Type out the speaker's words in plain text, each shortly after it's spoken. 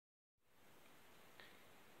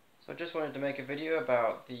So I just wanted to make a video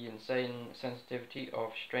about the insane sensitivity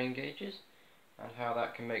of strain gauges and how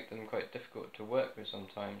that can make them quite difficult to work with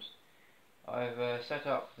sometimes. I've set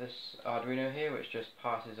up this Arduino here, which just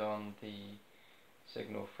passes on the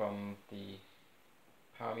signal from the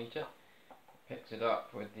power meter, picks it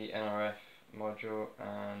up with the NRF module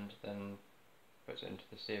and then puts it into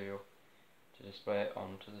the serial to display it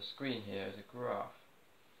onto the screen here as a graph.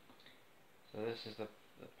 So this is the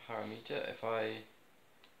power meter. If I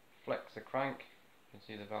flex the crank, you can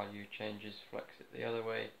see the value changes, flex it the other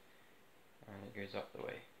way, and it goes up the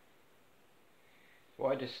way.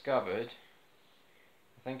 What I discovered,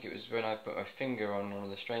 I think it was when I put my finger on one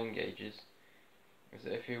of the strain gauges, is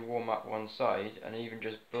that if you warm up one side, and even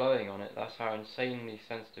just blowing on it, that's how insanely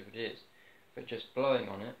sensitive it is, but just blowing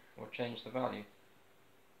on it will change the value.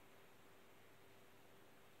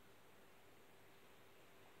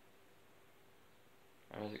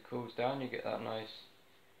 And as it cools down, you get that nice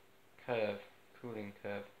curve, cooling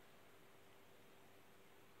curve.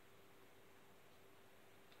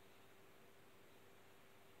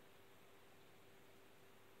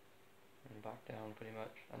 And back down pretty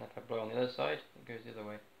much. And if I blow on the other side, it goes the other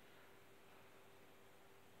way.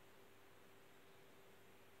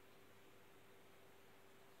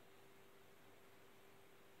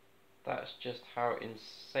 That's just how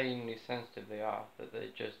insanely sensitive they are, that they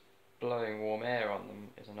just blowing warm air on them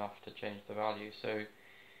is enough to change the value. So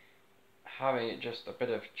having it just a bit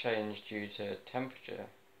of change due to temperature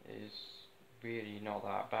is really not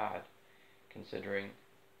that bad, considering.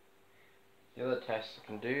 The other test I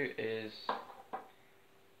can do is,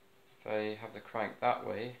 if I have the crank that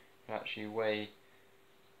way, I can actually weigh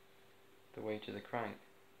the weight of the crank.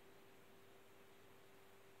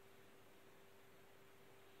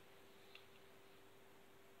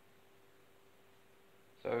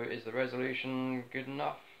 So is the resolution good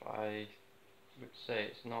enough? I would say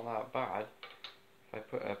it's not that bad. If I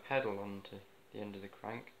put a pedal onto the end of the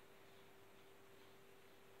crank,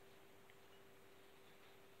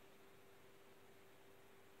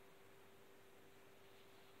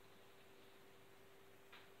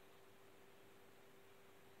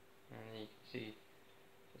 and you can see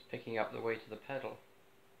it's picking up the weight of the pedal.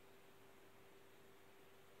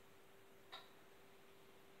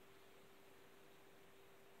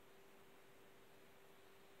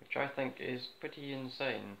 Which I think is pretty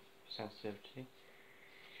insane sensitivity,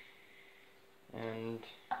 and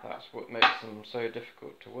that's what makes them so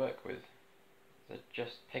difficult to work with. They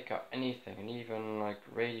just pick up anything, and even like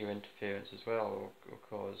radio interference as well will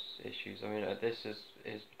cause issues. I mean, this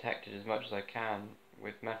is protected as much as I can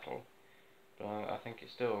with metal, but I think it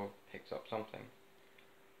still picks up something.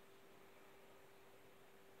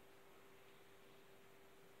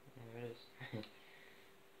 There it is.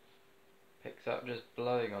 Picks up, just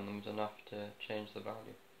blowing on them is enough to change the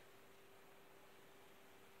value.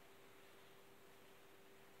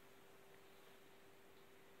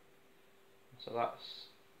 So that's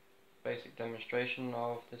basic demonstration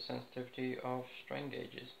of the sensitivity of strain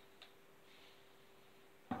gauges.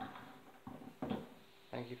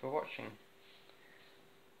 Thank you for watching.